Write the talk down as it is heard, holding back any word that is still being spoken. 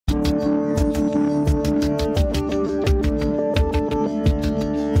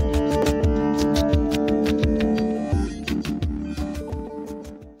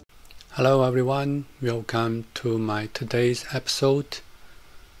Hello everyone, welcome to my today's episode.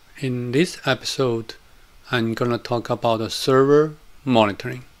 In this episode, I'm gonna talk about server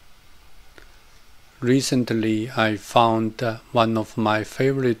monitoring. Recently, I found one of my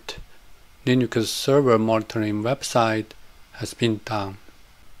favorite Linux server monitoring website has been down.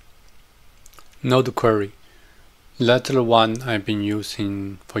 Nodequery. That's the one I've been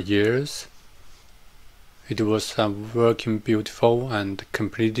using for years. It was working beautiful and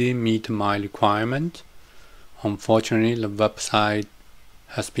completely meet my requirement. Unfortunately, the website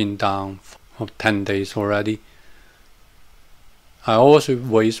has been down for 10 days already. I also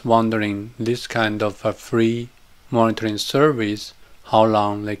was wondering this kind of a free monitoring service, how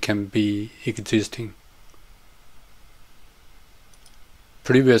long they can be existing.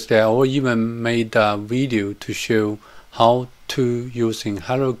 Previously, I even made a video to show how to using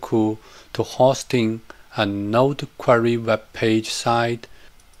Heroku to hosting a Nodequery web page site,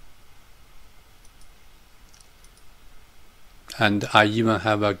 and I even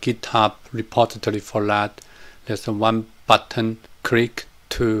have a GitHub repository for that. There's a one button click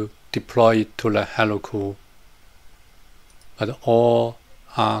to deploy it to the Heroku, but all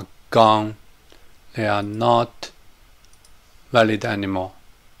are gone. They are not valid anymore.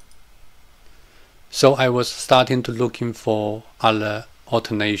 So I was starting to looking for other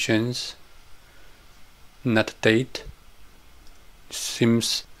alternations. NetDate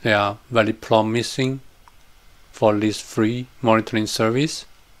seems they are very promising for this free monitoring service.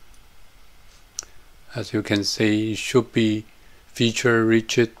 As you can see, it should be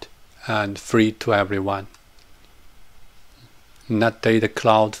feature-rich and free to everyone. NetDate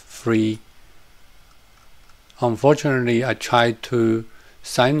Cloud free. Unfortunately, I tried to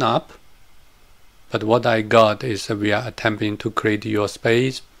sign up, but what I got is we are attempting to create your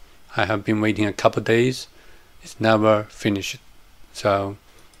space. I have been waiting a couple days. It's never finished, so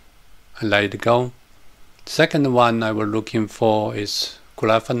I let it go. Second one I was looking for is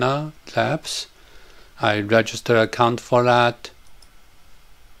Grafana Labs. I registered an account for that.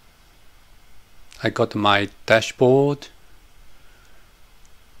 I got my dashboard.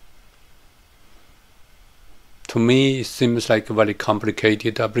 To me, it seems like a very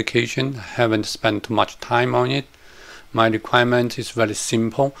complicated application. I haven't spent too much time on it. My requirement is very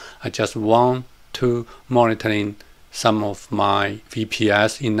simple. I just want to monitoring some of my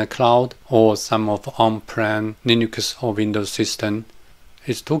VPS in the cloud or some of on-prem Linux or Windows system.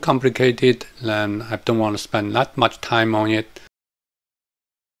 It's too complicated and I don't want to spend that much time on it.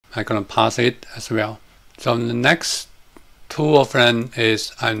 I'm gonna pass it as well. So the next two of them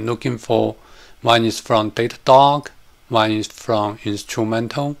is I'm looking for. One is from Datadog, one is from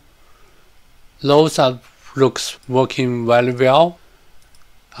Instrumental. Those looks working very well.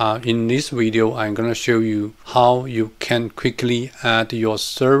 In this video, I'm going to show you how you can quickly add your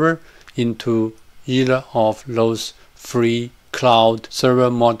server into either of those free cloud server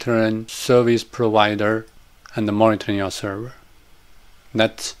monitoring service provider and monitoring your server.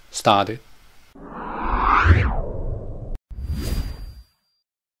 Let's start it.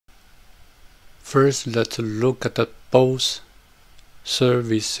 First, let's look at both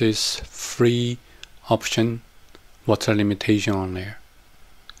services free option. What's the limitation on there?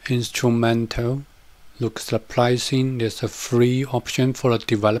 Instrumental looks the pricing. There's a free option for a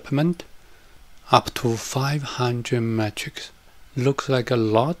development up to 500 metrics. Looks like a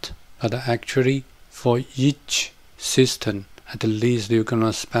lot, but actually for each system at least you're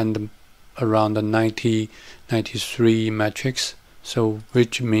gonna spend around 93 metrics, so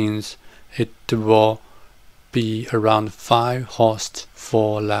which means it will be around 5 hosts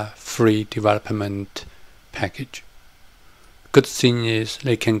for the free development package. Good thing is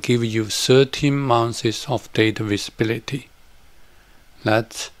they can give you 13 months of data visibility.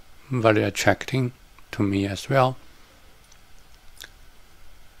 That's very attracting to me as well.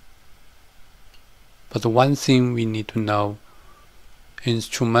 But one thing we need to know,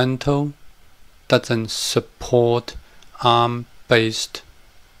 Instrumental doesn't support ARM-based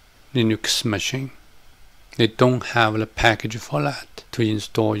Linux machine. They don't have the package for that to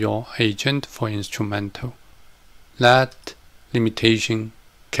install your agent for Instrumental. That limitation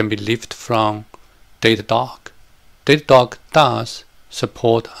can be lifted from Datadog. Datadog does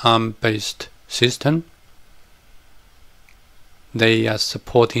support ARM-based system. They are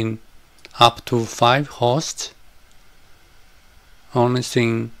supporting up to 5 hosts. Only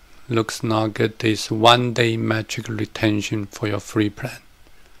thing looks not good is 1 day metric retention for your free plan.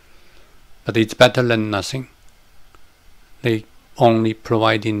 But it's better than nothing. They only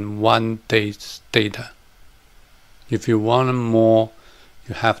providing 1 day's data. If you want more,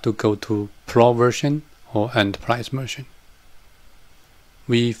 you have to go to Pro version or Enterprise version.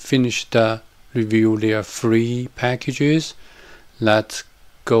 we finished the review their free packages. Let's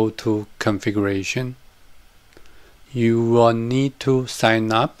go to configuration. You will need to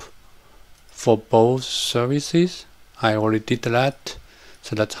sign up for both services. I already did that.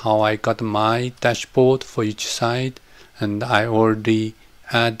 So that's how I got my dashboard for each side, and I already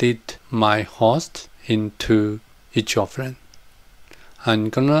added my host into each of them. I'm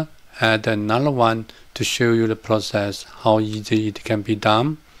gonna add another one to show you the process, how easy it can be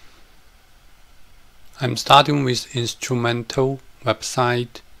done. I'm starting with instrumental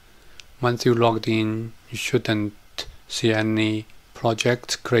website. Once you logged in, you shouldn't see any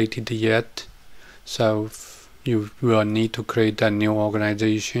projects created yet. So you will need to create a new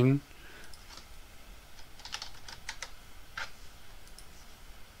organization.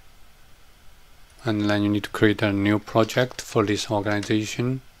 And then you need to create a new project for this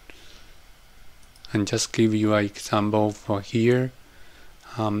organization. And just give you an example for here.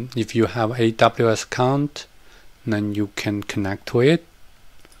 If you have AWS account, then you can connect to it.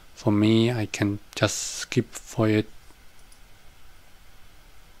 For me, I can just skip for it.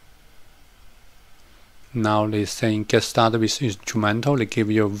 Now they're saying get started with instrumental. They give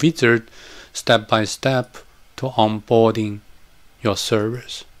you a wizard step by step to onboarding your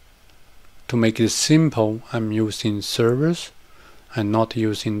servers. To make it simple, I'm using servers. I'm not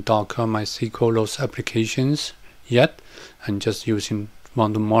using Docker, MySQL, those applications yet. I'm just using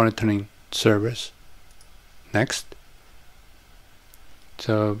one monitoring servers. Next.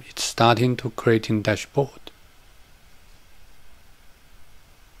 So it's starting to creating dashboard.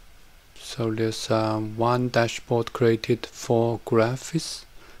 So there's one dashboard created for graphics,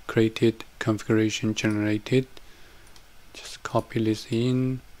 created, configuration generated. Just copy this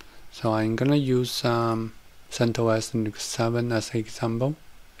in. So I'm gonna use CentOS Linux 7 as an example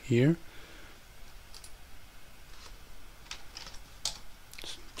here.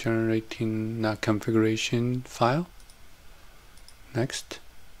 Just generating a configuration file. Next.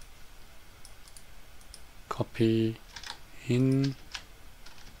 Copy in.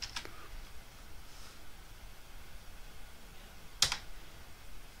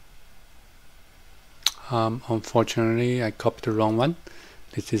 Unfortunately, I copied the wrong one.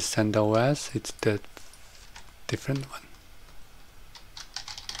 This is CentOS, it's the different one.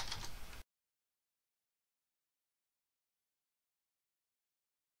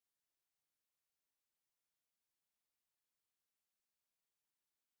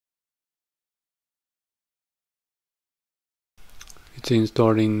 It's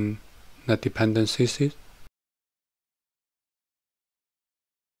installing the dependencies.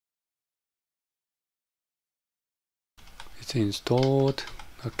 It's installed.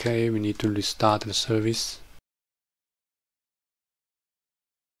 Okay, we need to restart the service.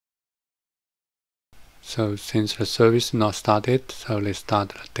 So since the service is not started, so let's start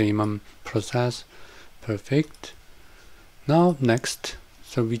the daemon process. Perfect. Now next,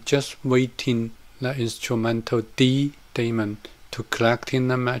 so we just waiting the instrumental D daemon to collecting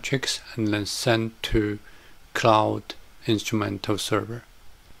the metrics and then send to cloud instrumental server.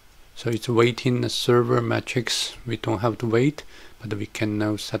 So it's waiting the server metrics. We don't have to wait, but we can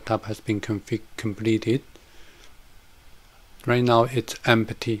know setup has been completed. Right now it's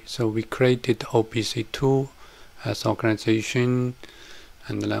empty. So we created OPC2 as organization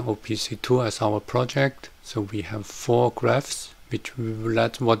and then OPC2 as our project. So we have 4 graphs, which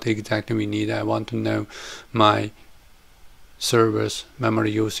that's what exactly we need. I want to know my servers,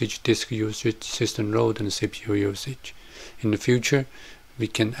 memory usage, disk usage, system load, and CPU usage. In the future, we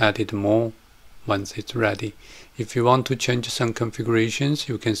can add it more once it's ready. If you want to change some configurations,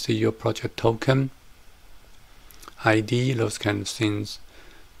 you can see your project token, ID, those kind of things.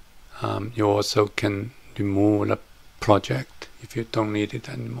 You also can remove the project if you don't need it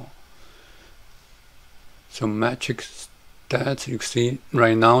anymore. So metrics stats, you see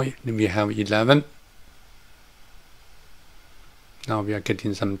right now we have 11. Now we are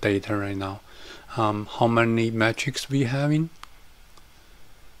getting some data right now. How many metrics we having?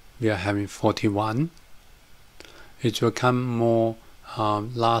 We are having 41. It will come more.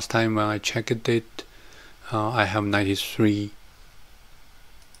 Last time when I checked it, I have 93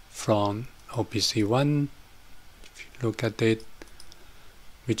 from OPC1. If you look at it,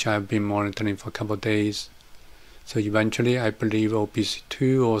 which I've been monitoring for a couple of days. So eventually, I believe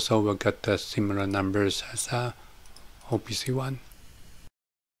OPC2 also will get the similar numbers as OPC1.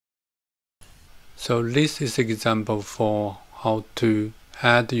 So this is an example for how to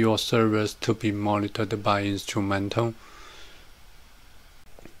add your servers to be monitored by instrumental.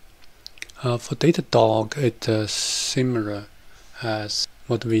 For Datadog, it's similar as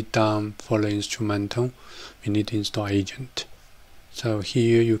what we done for the instrumental. We need to install agent. So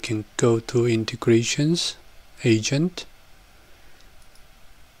here you can go to integrations, agent.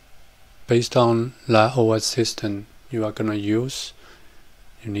 Based on the OS system you are gonna use,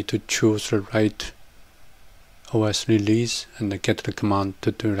 you need to choose the right OS release and get the command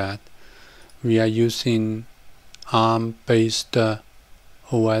to do that. We are using ARM-based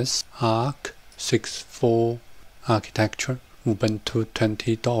OS Arc 6.4 architecture, Ubuntu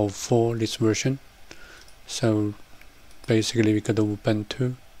 20.04 this version. So basically we got the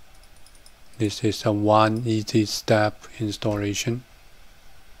Ubuntu. This is a one easy step installation.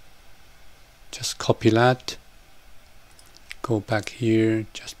 Just copy that, go back here,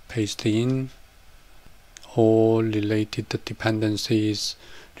 just paste in. All related dependencies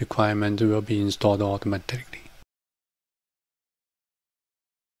requirements will be installed automatically.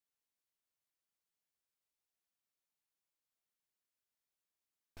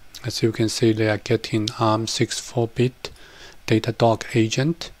 As you can see, they are getting ARM 64-bit Datadog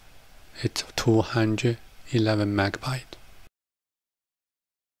agent. It's 211 megabytes.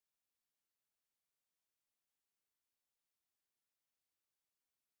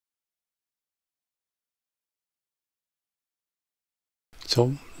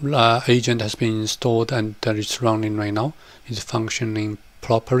 So agent has been installed and it's running right now. It's functioning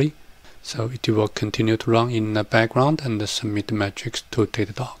properly. So it will continue to run in the background and submit metrics to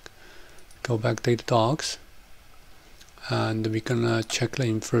Datadog. Go back Datadogs, and we're gonna check the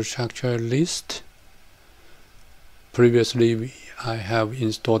infrastructure list. Previously I have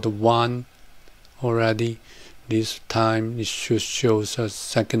installed one already. This time it should show a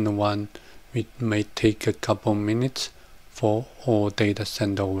second one. It may take a couple minutes for all data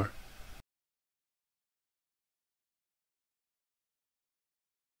sent over.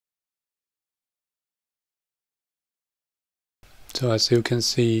 So as you can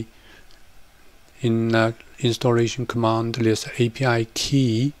see, in the installation command, there's an API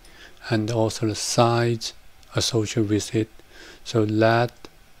key and also the size associated with it. So that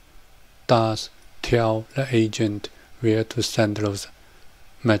does tell the agent where to send those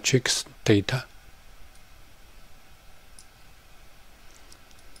metrics data.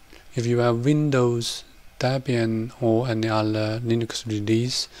 If you have Windows, Debian or any other Linux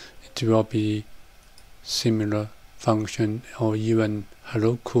release, it will be similar function, or even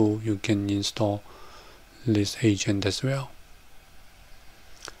Heroku, you can install this agent as well.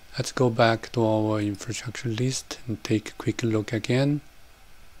 Let's go back to our infrastructure list and take a quick look again.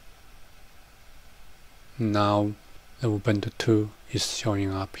 Now the Ubuntu 2 is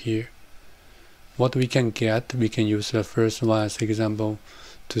showing up here. What we can get, we can use the first one as example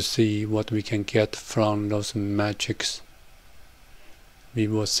to see what we can get from those metrics. We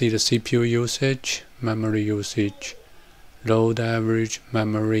will see the CPU usage, memory usage, load average,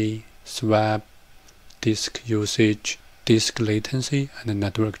 memory, swap, disk usage, disk latency, and the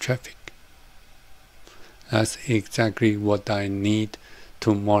network traffic. That's exactly what I need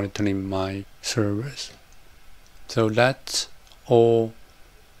to monitoring my servers. So that's all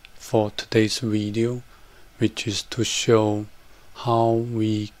for today's video, which is to show how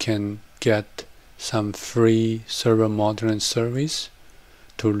we can get some free server monitoring service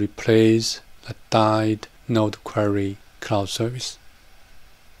to replace the died Nodequery cloud service.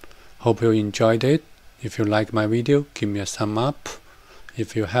 Hope you enjoyed it. If you like my video, give me a thumb up.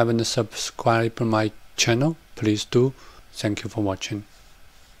 If you haven't subscribed to my channel, please do. Thank you for watching.